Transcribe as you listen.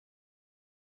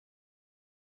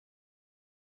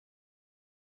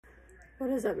What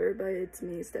is up, everybody? It's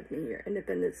me, Stephanie, your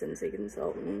independent Scentsy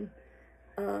consultant.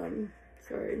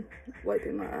 Sorry,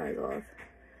 wiping my eyes off.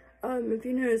 If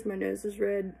you notice my nose is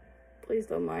red, please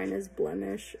don't mind. It's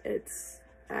blemish. It's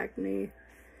acne.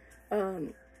 We're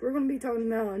going to be talking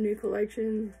about a new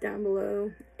collection down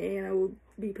below, and I will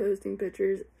be posting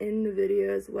pictures in the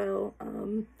video as well.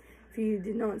 If you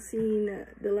did not see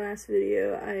the last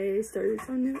video, I started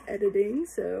some new editing,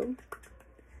 so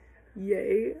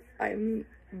yay. I'm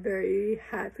very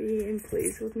happy and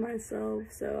pleased with myself,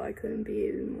 so I couldn't be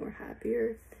even more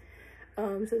happier.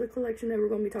 So the collection that we're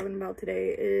going to be talking about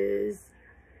today is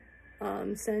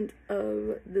Scent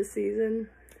of the Season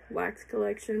wax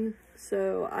collection.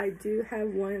 So I do have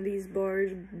one of these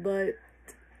bars, but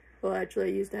well, actually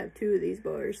I used to have two of these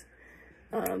bars,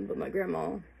 but my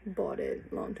grandma bought it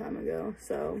a long time ago,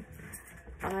 so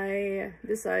I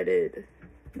decided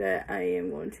that I am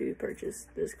going to purchase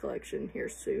this collection here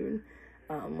soon,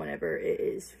 whenever it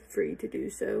is free to do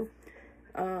so.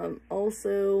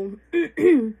 Also,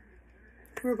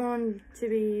 we're going to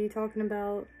be talking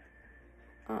about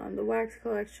the wax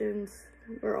collections.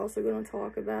 We're also going to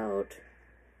talk about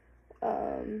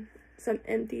some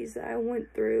empties that I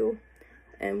went through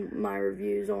and my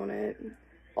reviews on it.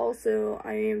 Also,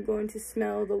 I am going to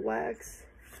smell the wax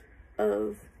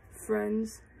of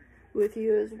Friends with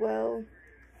you as well.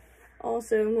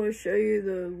 Also, I'm going to show you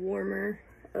the warmer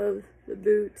of the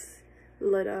boots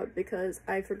lit up, because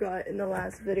I forgot in the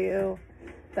last video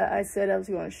that I said I was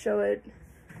going to show it.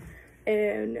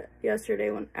 And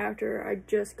yesterday, after I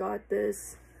just got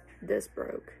this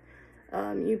broke.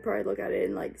 You probably look at it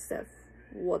and like, Steph,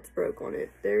 what's broke on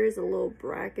it? There is a little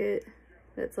bracket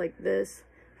that's like this,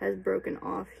 has broken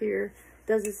off here.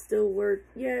 Does it still work?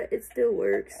 Yeah, it still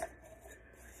works,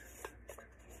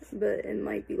 but it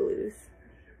might be loose.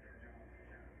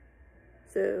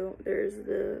 So there's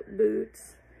the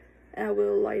boots, and I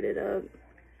will light it up.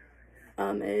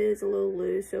 It is a little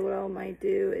loose, so what I might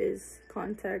do is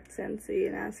contact Scentsy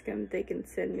and ask them if they can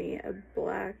send me a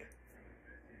black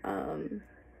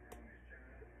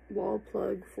wall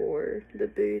plug for the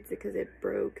boots, because it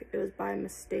broke. It was by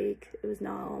mistake. It was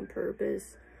not on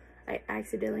purpose. I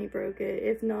accidentally broke it.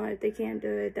 If not, if they can't do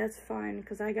it, that's fine,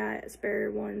 because I got spare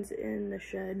ones in the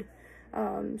shed.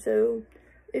 So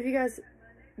if you guys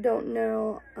don't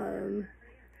know,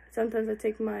 sometimes I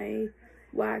take my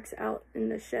wax out in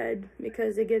the shed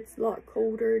because it gets a lot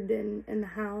colder than in the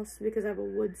house, because I have a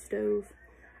wood stove.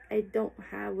 I don't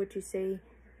have what you say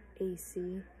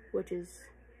AC, which is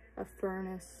a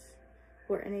furnace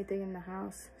or anything in the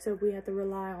house, so we have to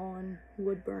rely on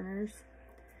wood burners,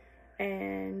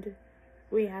 and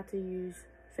we have to use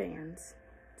fans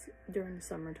during the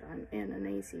summertime, and an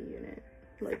AC unit,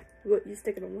 like what you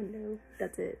stick in a window.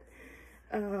 That's it.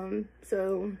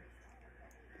 So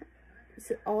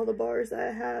all the bars that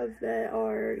I have that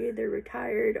are either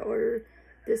retired or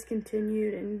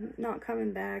discontinued and not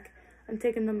coming back, I'm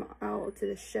taking them out to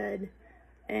the shed,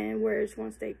 and where it's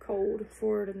going to stay cold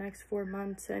for the next 4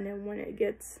 months, and then when it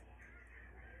gets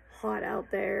hot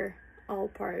out there, I'll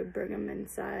probably bring them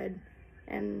inside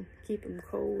and keep them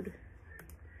cold.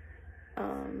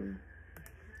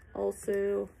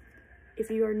 Also, if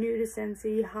you are new to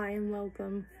Scentsy, hi and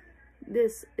welcome.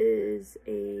 This is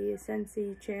a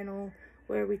Scentsy channel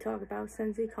where we talk about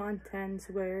Scentsy contents,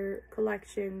 where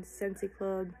collections, Scentsy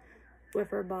Club,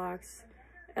 Wiffle Box.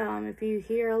 If you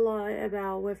hear a lot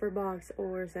about Wiffle Box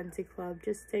or Scentsy Club,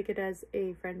 just take it as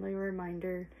a friendly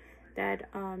reminder that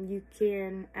you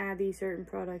can add these certain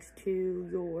products to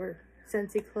your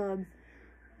Scentsy Club.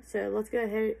 So let's go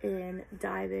ahead and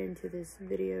dive into this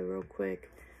video real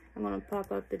quick. I'm going to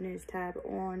pop up the news tab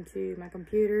onto my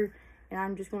computer, and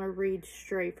I'm just going to read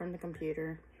straight from the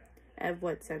computer of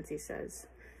what Scentsy says.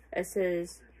 It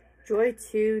says, Joy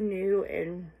 2 new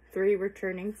and 3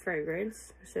 returning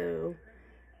fragrance. So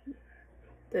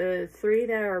the 3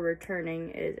 that are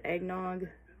returning is eggnog,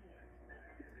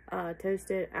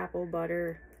 toasted apple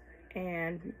butter,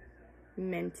 and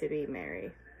meant to be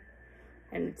merry.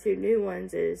 And the 2 new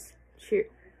ones is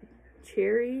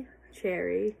cheery,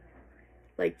 cherry,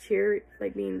 like cheer,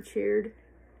 like being cheered,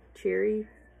 cheery,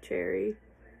 cherry,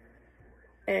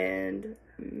 and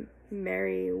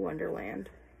merry wonderland.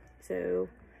 So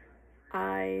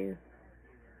I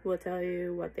will tell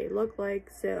you what they look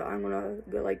like. So I'm gonna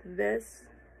go like this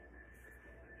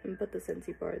and put the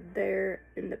Scentsy bar there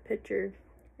in the picture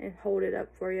and hold it up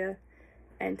for you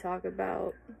and talk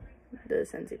about the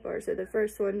Scentsy bar. So the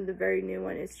first one, the very new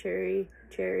one, is cherry,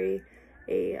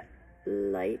 a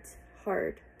light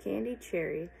heart candy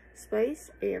cherry, spice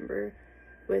amber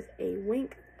with a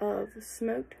wink of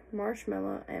smoked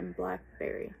marshmallow and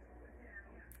blackberry.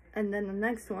 And then the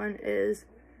next one is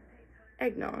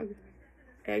eggnog.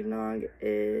 Eggnog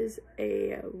is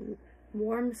a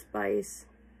warm spice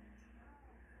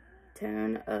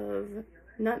tone of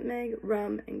nutmeg,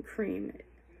 rum, and cream.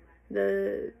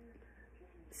 The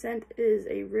scent is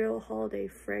a real holiday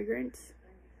fragrance.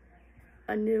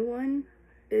 A new one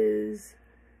is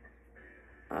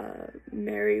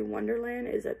Merry Wonderland,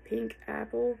 is a pink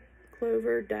apple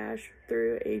clover dash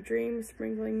through a dream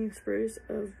sprinkling spruce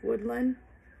of woodland.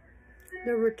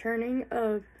 The returning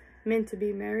of Meant to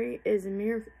be Merry is a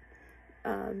mere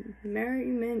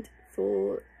merriment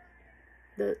full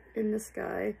in the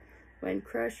sky when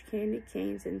crushed candy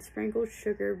canes and sprinkled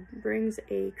sugar brings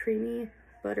a creamy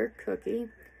butter cookie,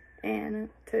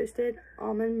 and toasted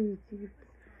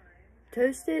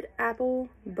apple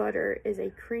butter is a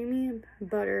creamy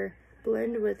butter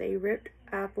blend with a ripped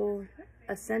apple,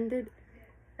 a scent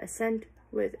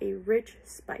with a rich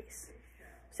spice.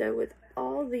 So with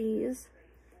all these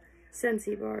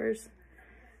Scentsy bars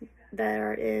that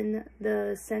are in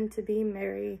the Scent to be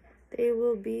Merry, they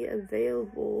will be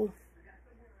available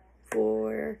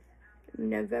for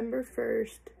November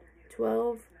 1st,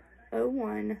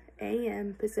 12:01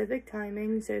 a.m. Pacific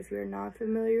timing. So if you're not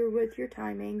familiar with your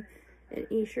timing, in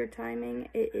Eastern timing,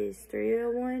 it is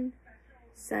 3:01,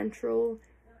 Central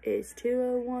is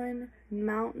 2:01,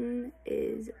 Mountain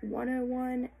is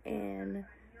 1:01, and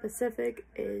Pacific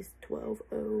is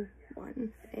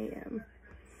 12:01 a.m.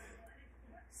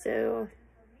 So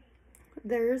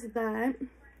there's that.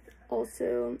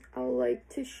 Also, I would like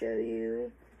to show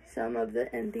you some of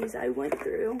the empties I went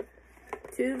through.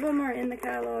 2 of them are in the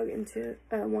catalog and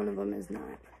one of them is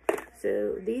not.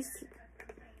 So these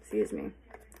 2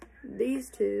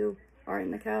 are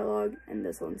in the catalog and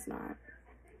this one's not.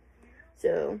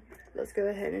 So let's go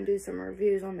ahead and do some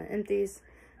reviews on the empties.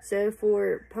 So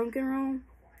for pumpkin roll,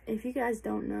 if you guys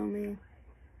don't know me,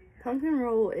 pumpkin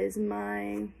roll is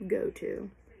my go-to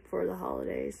for the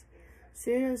holidays.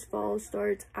 Soon as fall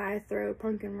starts, I throw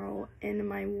pumpkin roll into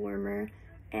my warmer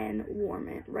and warm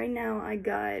it. Right now I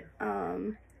got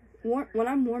what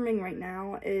I'm warming right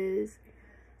now is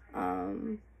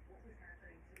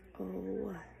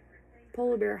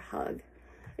Polar Bear Hug.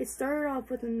 It started off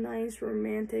with a nice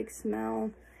romantic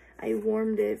smell. I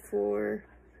warmed it for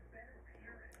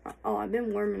I've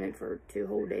been warming it for 2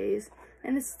 whole days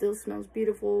and it still smells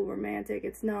beautiful, romantic.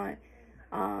 It's not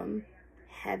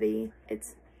heavy,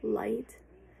 it's light.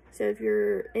 So if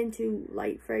you're into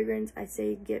light fragrance, I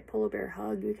say get Polar Bear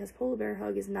Hug, because Polar Bear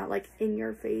Hug is not like in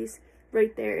your face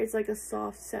right there. It's like a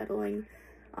soft settling.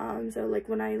 So like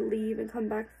when I leave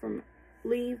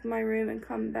my room and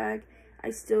come back,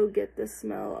 I still get the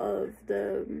smell of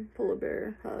the Polar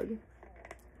Bear Hug.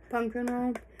 Pumpkin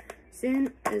roll.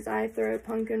 Soon as I throw a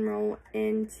pumpkin roll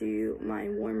into my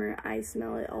warmer, I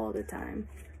smell it all the time.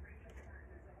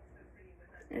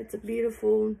 It's a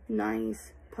beautiful,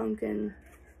 nice pumpkin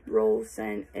roll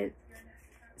scent. It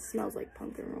smells like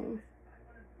pumpkin roll.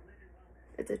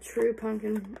 It's a true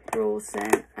pumpkin roll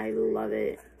scent. I love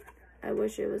it. I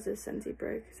wish it was a Scentsy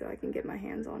brick so I can get my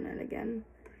hands on it again.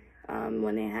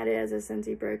 When they had it as a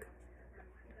Scentsy brick,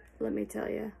 let me tell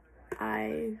you,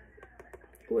 I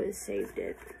would have saved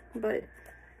it. But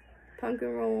pumpkin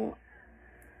roll,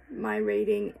 my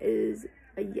rating is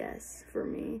a yes for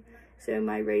me. So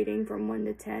my rating from 1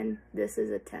 to 10, this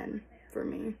is a 10 for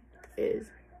me, is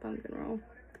pumpkin roll.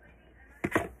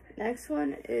 Next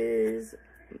one is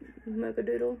Mocha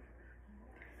Doodle.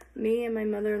 Me and my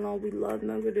mother-in-law, we love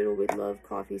Mocha Doodle. We love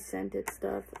coffee scented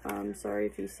stuff. Sorry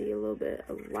if you see a little bit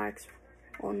of wax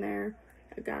on there.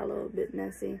 I got a little bit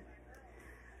messy.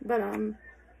 But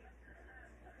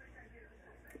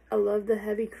I love the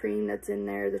heavy cream that's in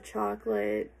there, the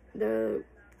chocolate, the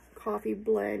coffee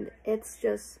blend. It's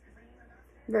just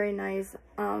very nice.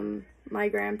 My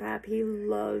grandpap, he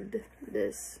loved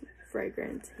this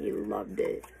fragrance. He loved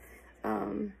it.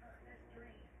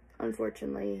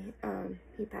 Unfortunately,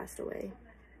 he passed away,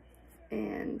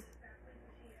 and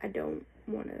I don't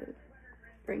want to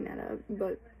bring that up,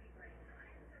 but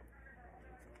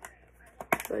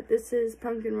this is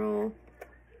pumpkin roll,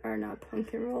 or not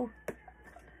pumpkin roll,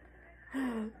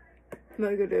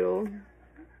 Mocha Doodle.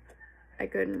 I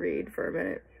couldn't read for a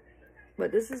minute,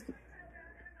 but this is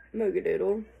Mocha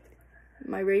Doodle.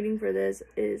 My rating for this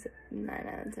is 9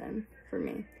 out of 10 for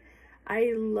me.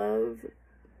 I love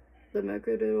the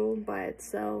Mocha Doodle by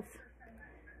itself,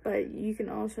 but you can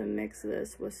also mix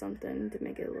this with something to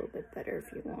make it a little bit better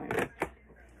if you want.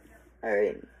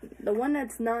 Alright, the one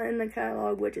that's not in the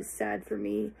catalog, which is sad for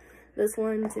me, this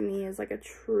one to me is like a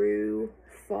true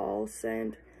fall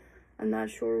scent. I'm not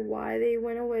sure why they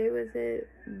went away with it,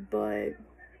 but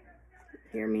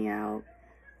hear me out.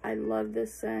 I love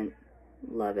this scent.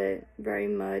 Love it very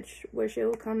much. Wish it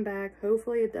will come back.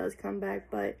 Hopefully it does come back,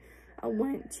 but I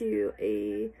went to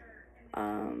a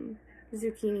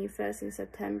zucchini fest in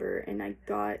September and I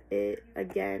got it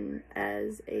again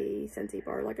as a Scentsy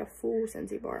bar, like a full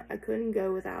Scentsy bar. I couldn't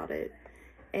go without it,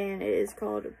 and it is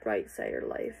called Bright Cider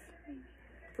Life.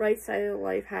 Bright Cider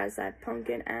Life has that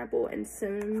pumpkin, apple, and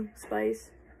cinnamon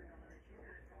spice,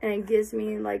 and it gives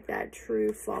me like that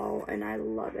true fall, and I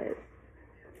love it.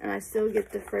 And I still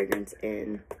get the fragrance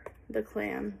in the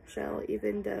clam shell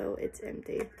even though it's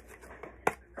empty.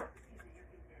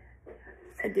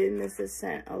 I do miss this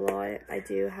scent a lot. I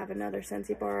do have another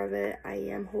Scentsy bar of it. I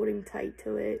am holding tight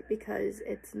to it because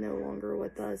it's no longer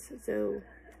with us. So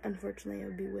unfortunately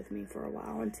it'll be with me for a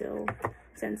while until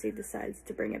Scentsy decides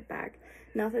to bring it back.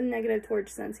 Nothing negative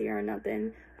towards Scentsy or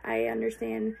nothing. I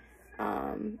understand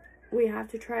we have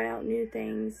to try out new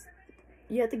things.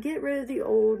 You have to get rid of the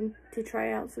old to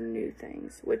try out some new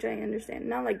things, which I understand.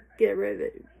 Not like get rid of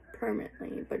it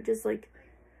permanently, but just like,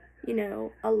 you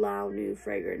know, allow new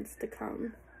fragrance to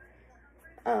come.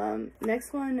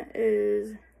 Next one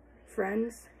is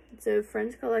Friends. So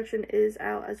Friends collection is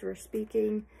out as we're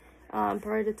speaking.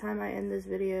 Prior to the time I end this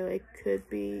video,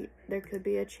 there could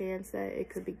be a chance that it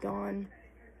could be gone.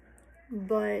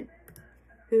 But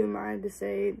who am I to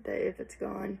say that if it's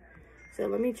gone? So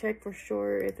let me check for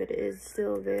sure if it is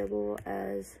still available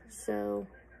as so.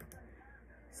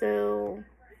 So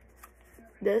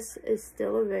this is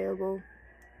still available,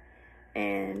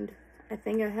 and I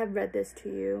think I have read this to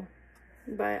you,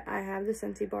 but I have the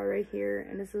Scentsy bar right here,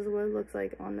 and this is what it looks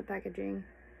like on the packaging.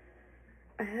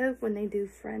 I hope when they do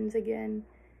Friends again,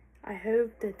 I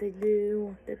hope that they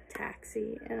do the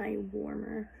Taxi in a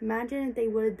warmer. Imagine if they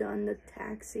would have done the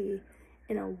Taxi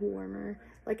in a warmer,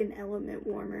 like an element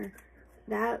warmer.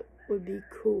 That would be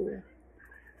cool,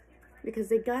 because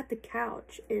they got the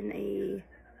couch in a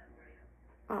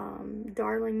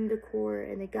darling decor,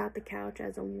 and they got the couch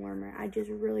as a warmer. I just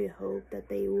really hope that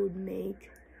they would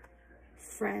make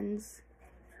Friends,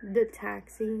 the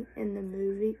Taxi in the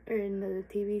movie or in the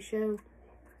TV show,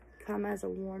 come as a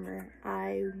warmer.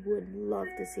 I would love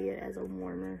to see it as a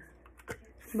warmer.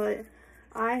 But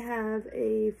I have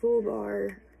a full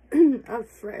bar of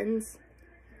Friends.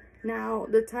 Now,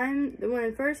 the time when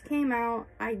it first came out,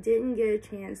 I didn't get a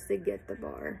chance to get the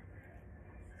bar.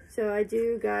 So I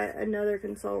do got another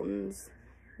consultant's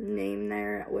name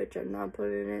there, which I'm not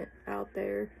putting it out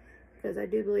there because I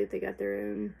do believe they got their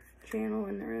own channel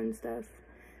and their own stuff.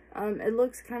 It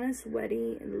looks kind of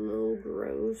sweaty and a little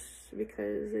gross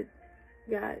because it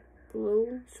got a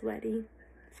little sweaty.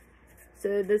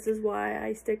 So this is why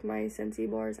I stick my Scentsy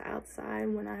bars outside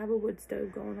when I have a wood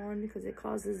stove going on, because it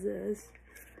causes this.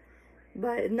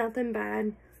 But nothing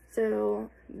bad.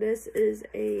 So this is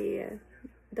a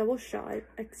double shot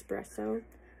espresso.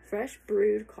 Fresh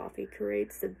brewed coffee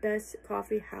creates the best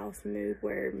coffee house mood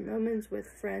where moments with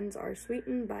friends are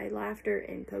sweetened by laughter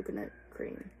and coconut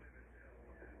cream.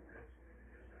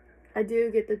 I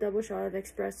do get the double shot of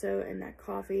espresso and that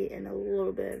coffee and a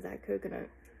little bit of that coconut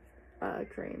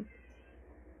cream.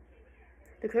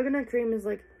 The coconut cream is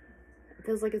like, it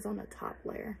feels like it's on the top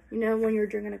layer. You know when you're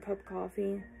drinking a cup of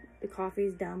coffee, the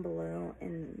coffee's down below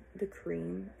and the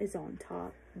cream is on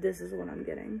top. This is what I'm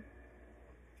getting.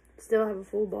 Still have a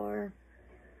full bar.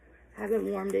 Haven't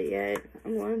warmed it yet.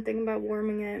 I'm going to think about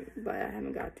warming it, but I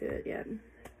haven't got to it yet.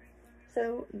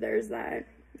 So there's that.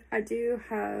 I do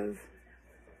have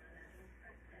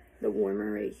the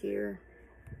warmer right here.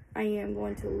 I am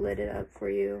going to lit it up for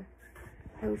you.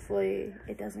 Hopefully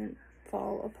it doesn't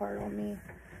fall apart on me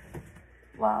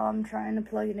while I'm trying to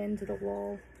plug it into the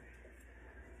wall.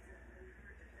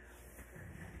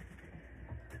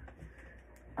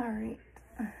 Alright,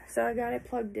 so I got it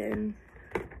plugged in,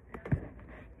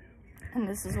 and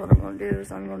this is what I'm going to do,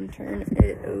 is I'm going to turn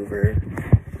it over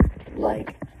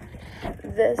like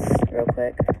this real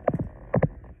quick,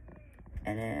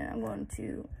 and then I'm going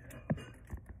to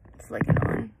flick it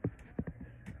on.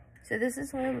 So this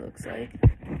is what it looks like.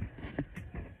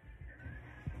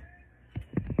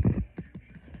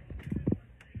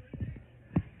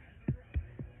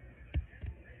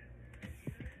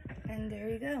 And there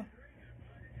you go.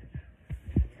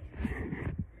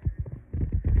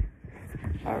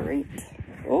 Alright.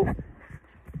 Oh.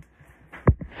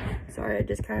 Sorry, I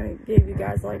just kind of gave you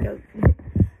guys like a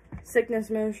sickness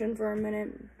motion for a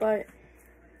minute, but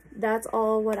that's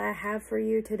all what I have for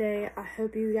you today. I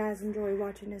hope you guys enjoy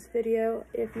watching this video.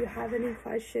 If you have any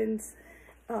questions,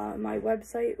 my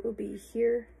website will be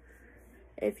here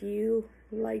if you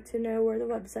like to know where the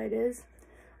website is.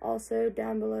 Also,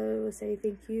 down below, say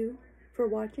thank you for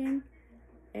watching,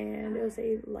 and it was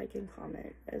a like and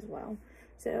comment as well.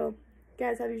 So,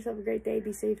 guys, have yourself a great day.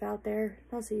 Be safe out there.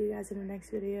 I'll see you guys in the next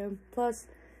video. Plus,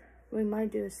 we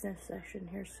might do a sniff session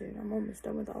here soon. I'm almost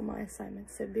done with all my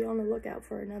assignments, so be on the lookout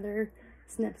for another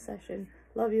sniff session.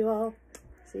 Love you all.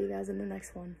 See you guys in the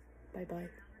next one.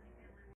 Bye-bye.